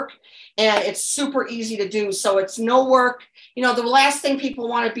fork, and it's super easy to do. So it's no work. The last thing people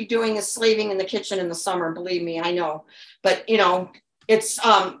want to be doing is slaving in the kitchen in the summer, believe me, I know. But, it's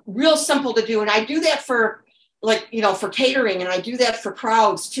real simple to do. And I do that for for catering, and I do that for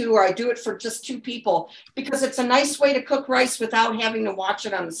crowds too, or I do it for just 2 people, because it's a nice way to cook rice without having to watch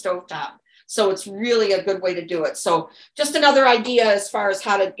it on the stovetop. So it's really a good way to do it. So just another idea as far as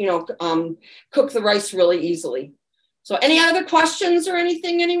how to, cook the rice really easily. So any other questions or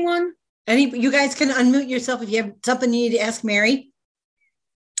anything, anyone? You guys can unmute yourself if you have something you need to ask Mary.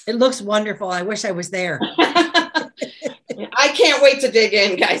 It looks wonderful. I wish I was there. I can't wait to dig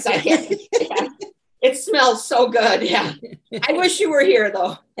in, guys. I can't. It smells so good. Yeah. I wish you were here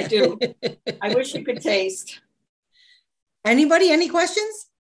though. I do. I wish you could taste. Anybody, any questions?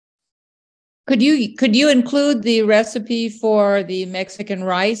 Could you include the recipe for the Mexican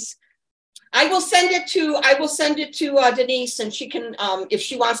rice? I will send it to Denise, and she can, if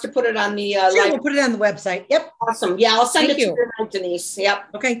she wants to put it on the Sure, we'll put it on the website. Yep. Awesome. Yeah, I'll send Thank it you. to you, Denise. Yep.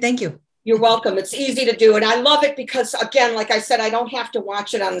 Okay, thank you. You're welcome. It's easy to do, and I love it because, again, like I said, I don't have to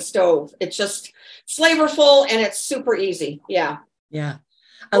watch it on the stove. It's just flavorful and it's super easy. Yeah. Yeah.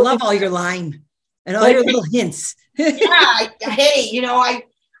 I love all your lime and all your little hints. Yeah. Hey,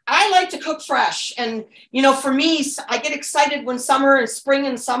 I like to cook fresh, and for me, I get excited when summer and spring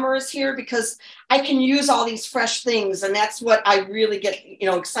and summer is here because I can use all these fresh things, and that's what I really get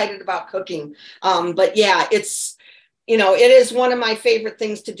excited about cooking. But yeah, it is one of my favorite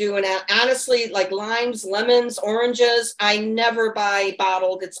things to do. And honestly, like limes, lemons, oranges, I never buy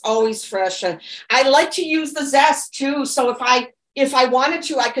bottled. It's always fresh. And I like to use the zest too. So if I wanted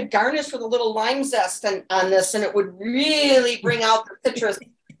to, I could garnish with a little lime zest on this, and it would really bring out the citrus,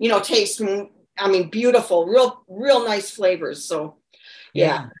 taste. I mean, beautiful, real nice flavors. So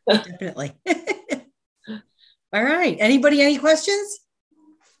yeah. Definitely. All right. Anybody, any questions?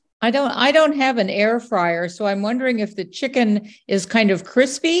 I don't have an air fryer, so I'm wondering if the chicken is kind of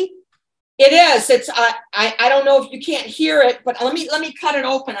crispy. It is. It's I don't know if you can't hear it, but let me cut it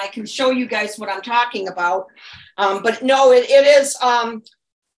open. I can show you guys what I'm talking about. But no, it is.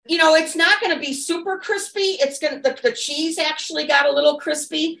 It's not going to be super crispy. It's the cheese actually got a little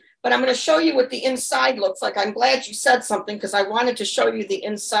crispy, but I'm going to show you what the inside looks like. I'm glad you said something because I wanted to show you the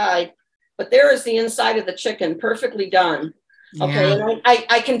inside. But there is the inside of the chicken, perfectly done. Okay, yeah. And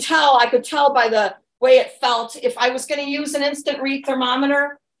I could tell by the way it felt. If I was going to use an instant read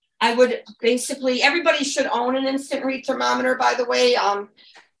thermometer, I would everybody should own an instant read thermometer, by the way.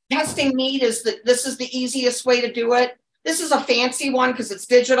 Testing meat this is the easiest way to do it. This is a fancy one because it's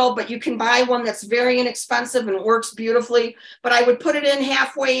digital, but you can buy one that's very inexpensive and works beautifully. But I would put it in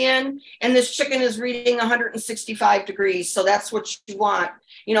halfway in, and this chicken is reading 165 degrees. So that's what you want.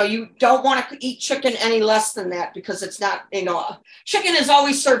 You don't want to eat chicken any less than that because it's not, chicken is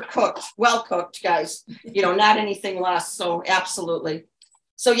always served cooked, well cooked, guys, not anything less. So absolutely.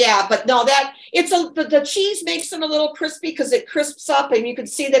 So yeah, but no, the cheese makes it a little crispy because it crisps up, and you can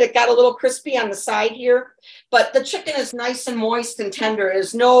see that it got a little crispy on the side here, but the chicken is nice and moist and tender.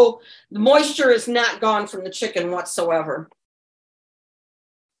 The moisture is not gone from the chicken whatsoever.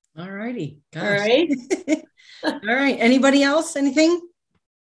 All righty. All right. All right. Anybody else? Anything?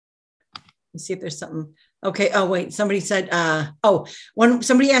 Let's see if there's something. Okay. Oh, wait. Somebody said,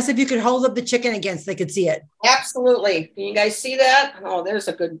 somebody asked if you could hold up the chicken against, they could see it. Absolutely. Can you guys see that? Oh, there's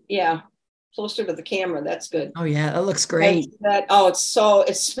a good, yeah. Closer to the camera. That's good. Oh yeah. That looks great.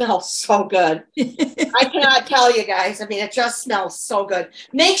 It smells so good. I cannot tell you guys. I mean, it just smells so good.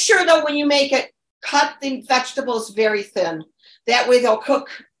 Make sure though, when you make it, cut the vegetables very thin. That way they'll cook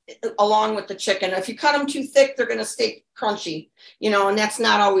along with the chicken. If you cut them too thick, they're going to stay crunchy, and that's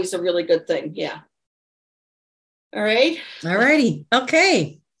not always a really good thing. Yeah. All right. All righty.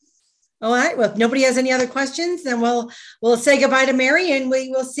 Okay. All right. Well, if nobody has any other questions, then we'll say goodbye to Mary, and we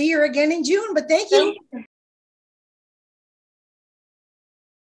will see her again in June. But thank you.